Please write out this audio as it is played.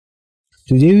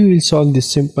Today we will solve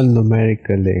this simple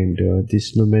numerical, and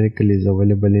this numerical is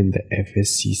available in the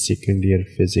FSC second year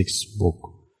physics book.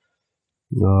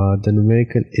 The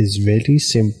numerical is very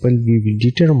simple. We will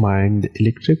determine the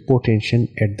electric potential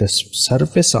at the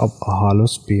surface of a hollow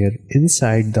sphere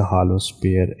inside the hollow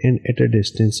sphere and at a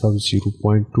distance of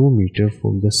 0.2 meter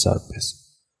from the surface.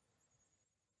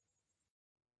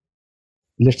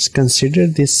 Let's consider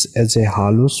this as a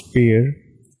hollow sphere,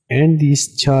 and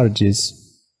these charges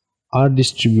are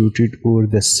distributed over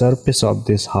the surface of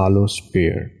this hollow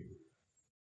sphere.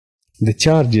 The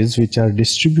charges which are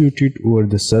distributed over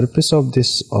the surface of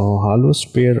this hollow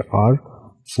sphere are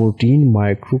 14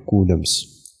 microcoulombs.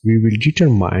 We will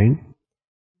determine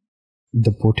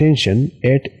the potential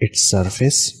at its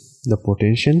surface, the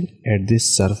potential at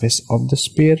this surface of the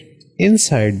sphere,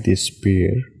 inside this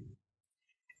sphere,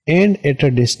 and at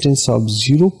a distance of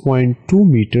 0.2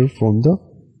 meter from the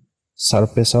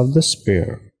surface of the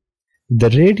sphere. The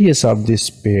radius of this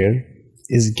sphere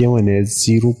is given as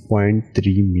 0.3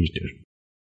 meter.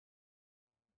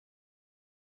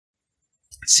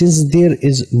 Since there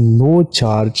is no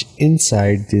charge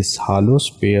inside this hollow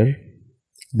sphere,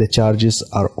 the charges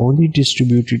are only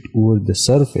distributed over the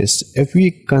surface. If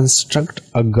we construct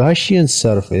a Gaussian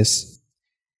surface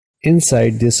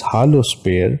inside this hollow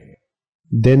sphere,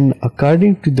 then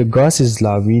according to the Gauss's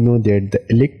law, we know that the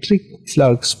electric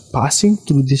flux passing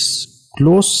through this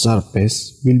closed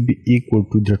surface will be equal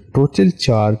to the total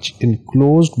charge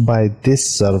enclosed by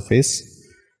this surface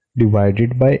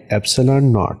divided by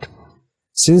epsilon naught.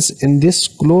 Since in this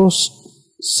closed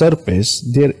surface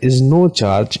there is no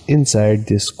charge inside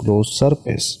this closed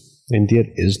surface, and there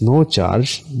is no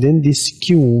charge, then this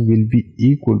Q will be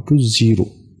equal to 0.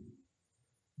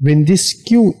 When this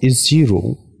Q is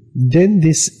 0, then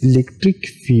this electric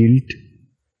field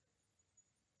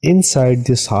inside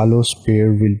this hollow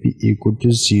sphere will be equal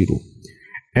to 0.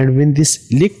 And when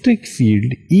this electric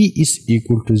field E is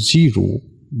equal to 0,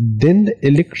 then the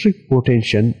electric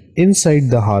potential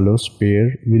inside the hollow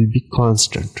sphere will be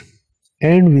constant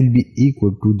and will be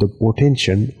equal to the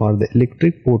potential or the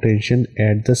electric potential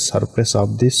at the surface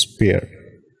of this sphere,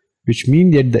 which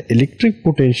means that the electric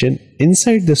potential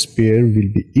inside the sphere will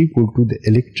be equal to the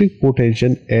electric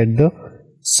potential at the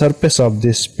surface of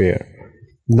this sphere.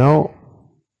 Now,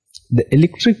 the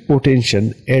electric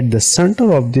potential at the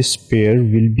center of this sphere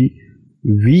will be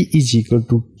V is equal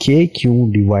to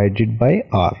KQ divided by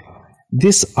R.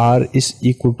 This R is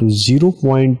equal to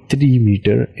 0.3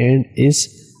 meter and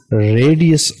is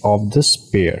radius of the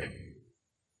sphere.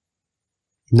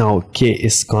 Now K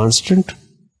is constant,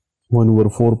 1 over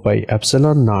 4 pi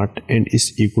epsilon naught, and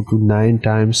is equal to 9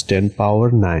 times 10 power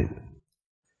 9.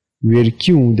 Where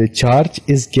Q, the charge,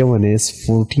 is given as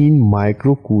 14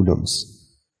 microcoulombs.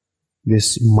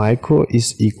 This micro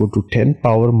is equal to 10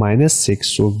 power minus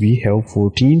 6, so we have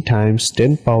 14 times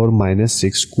 10 power minus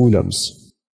 6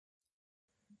 coulombs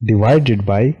divided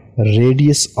by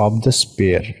radius of the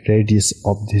sphere. Radius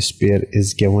of the sphere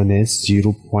is given as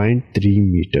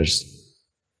 0.3 meters.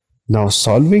 Now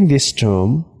solving this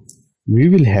term, we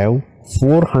will have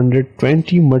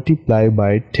 420 multiplied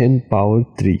by 10 power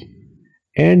 3,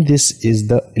 and this is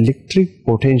the electric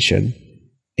potential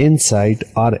inside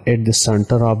or at the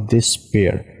center of this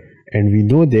sphere, and we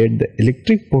know that the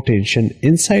electric potential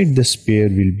inside the sphere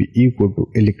will be equal to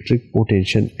electric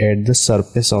potential at the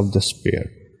surface of the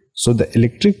sphere. So the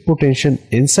electric potential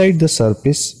inside the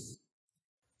surface,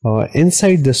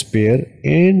 inside the sphere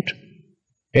and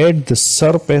at the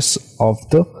surface of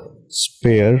the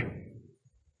sphere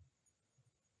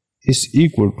is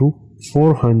equal to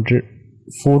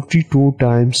 442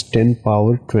 times 10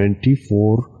 power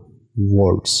 24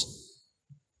 volts.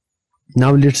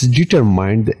 Now let's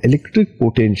determine the electric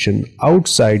potential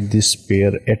outside this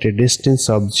sphere at a distance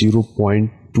of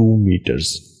 0.2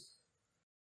 meters.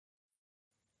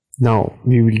 Now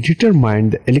we will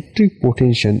determine the electric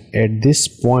potential at this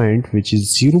point, which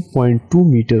is 0.2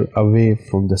 meter away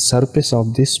from the surface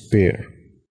of this sphere.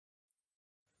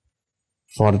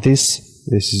 For this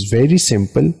is very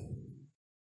simple.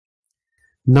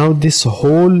 Now this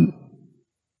whole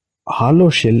hollow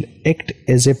shell act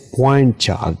as a point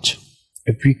charge.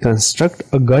 If we construct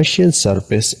a Gaussian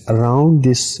surface around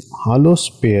this hollow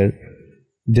sphere,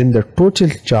 then the total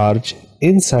charge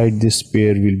inside this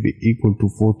sphere will be equal to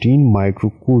 14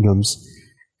 microcoulombs,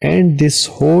 and this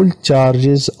whole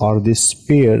charges or this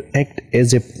sphere act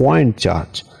as a point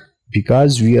charge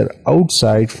because we are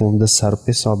outside from the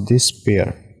surface of this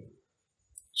sphere.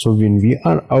 So when we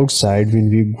are outside, when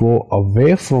we go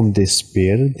away from this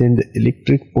sphere, then the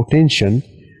electric potential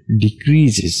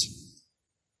decreases.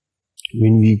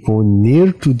 When we go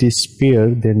near to this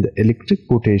sphere, then the electric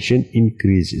potential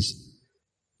increases.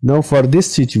 Now for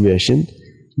this situation,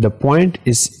 the point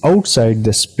is outside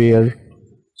the sphere,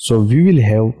 so we will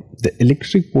have the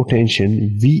electric potential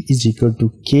V is equal to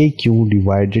KQ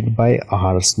divided by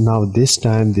R. Now this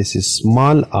time this is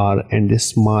small r, and this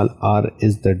small r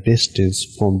is the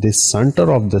distance from this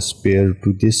center of the sphere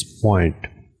to this point.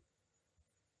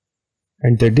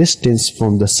 And the distance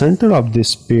from the center of this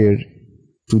sphere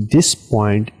to this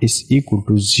point is equal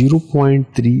to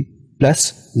 0.3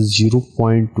 plus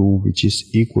 0.2, which is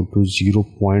equal to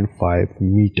 0.5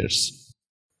 meters.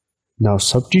 Now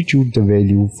substitute the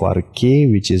value for k,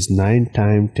 which is 9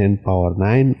 times 10 power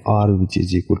 9, r, which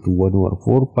is equal to 1 over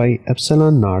 4 pi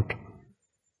epsilon naught.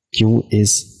 Q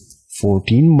is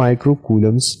 14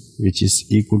 microcoulombs, which is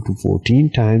equal to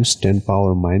 14 times 10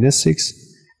 power minus 6,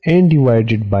 and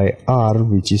divided by r,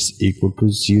 which is equal to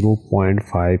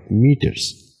 0.5 meters.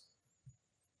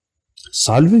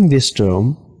 Solving this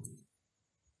term,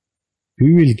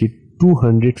 we will get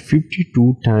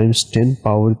 252 times 10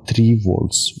 power 3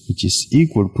 volts, which is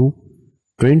equal to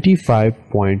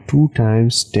 25.2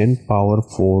 times 10 power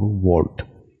 4 volt.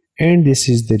 And this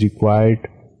is the required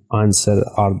answer,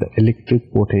 or the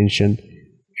electric potential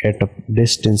at a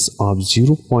distance of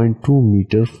 0.2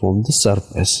 meter from the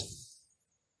surface.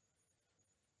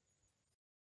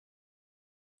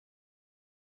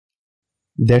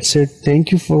 That's it.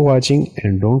 Thank you for watching,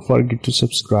 and don't forget to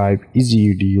subscribe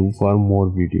easyedu for more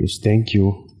videos. Thank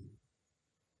you.